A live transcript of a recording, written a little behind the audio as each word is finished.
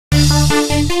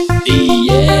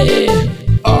Yeah,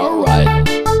 alright.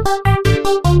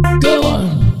 Go on.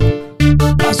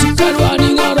 Pasukan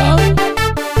wani ngorong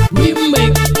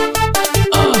remake.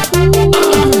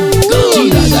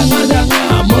 Cira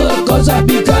jangan-jangan merkosa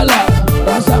bikala.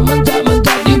 Rasa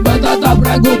mentak-mentak di bata tak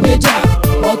beragu becak.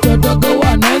 Ojo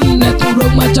dogowanan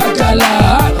neturung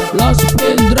macakala. Los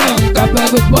Bendrong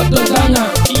kabeh wis padha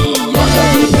tangan. Iya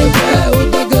di pepe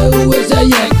utak ke uwe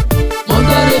sayek.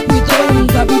 Motor pitung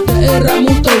tapi daerah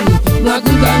mutung.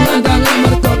 Mlaku tangan-tangan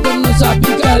merko kena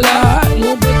sapi kalah.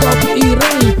 Ngombe kopi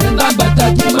ireng dan tambah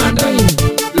dadi mandeng.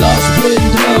 Los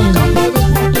Bendrong kabeh wis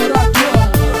padha radio.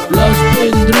 Los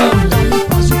Bendrong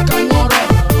pasukan ngorong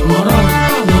ngorong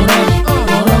ngorong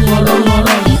ngorong ngorong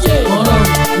ngorong ngorong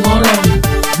ngorong.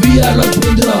 Biar Los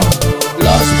Bendrong,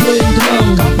 Los Bendrong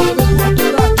kabeh wis padha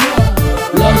radio.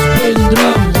 Los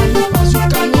Bendrong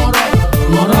pasukan ngorong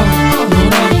ngorong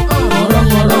ngorong ngorong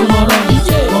ngorong ngorong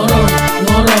ngorong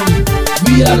ngorong.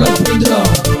 Biar Los Bendrong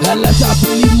halah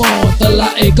sapi limo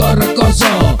telak ekor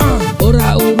rekoso.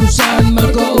 Ora urusan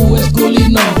mergo wis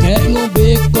kulino. Kek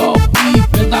ngombe kopi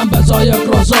ben tambah saya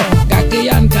kroso.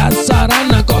 Kakean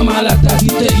kasaran kok malah dadi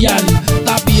teyan.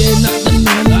 Tapi enak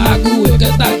tenan aku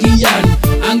ketagihan.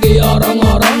 Angge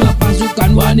orang-orang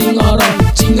pasukan wani ngorong.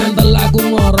 Jingan telaku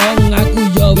ngorong aku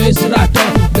ya wis rada.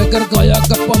 Deker kaya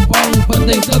kepompong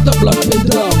penting tetep Los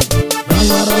Bendrong.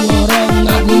 Ngorong-ngorong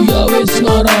aku ya wis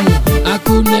ngorong.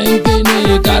 Aku ning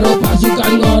kene karo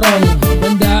pasukan ngorong.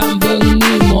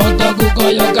 Mendambengi motoku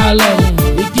kaya kalong.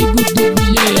 Iki kudu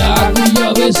piye aku ya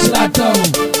wis radong.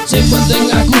 Sing penting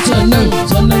aku seneng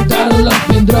karo Los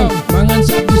Bendrong. Mangan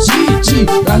sapi siji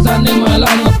rasane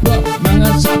malah ngeblok.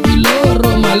 Mangan sapi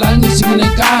loro malah ngisine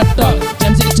kathok.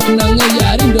 Jan sing jenenge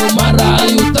Yarindo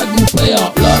marahi utakku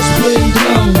peyok. Los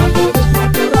Bendrong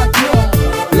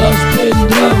Los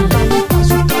Bendrong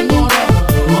pasukan ngorong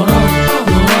ngorong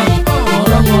ngorong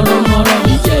ngorong ngorong ngorong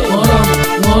ngorong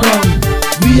ngorong.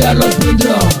 Biar Los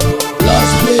Bendrong Los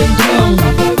Bendrong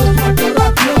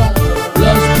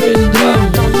Los Bendrong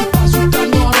pasukan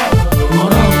ngorong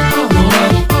ngorong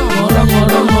ngorong ngorong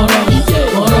ngorong ngorong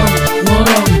ngorong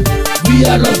ngorong.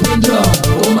 Biar Los Bendrong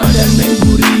Komandan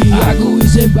mengguri aku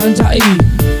isih bancai.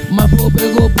 Mabuk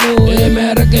begopo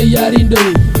merek Yarindo.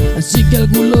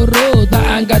 Sikilku loro tak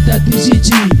angkat dadi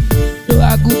siji.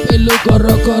 Doaku pelu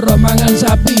koro-koro mangan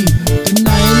sapi.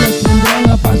 Kenae Los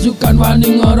Bendrong pasukan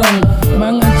wani ngorong.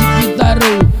 Mangan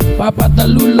cikitaro papat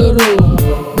telu loro.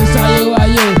 Wis ayo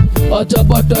ojo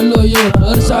padha loyo.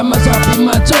 Bersama sapi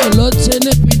maco lot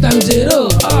sene pitang zero.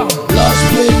 Los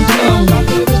Bendrong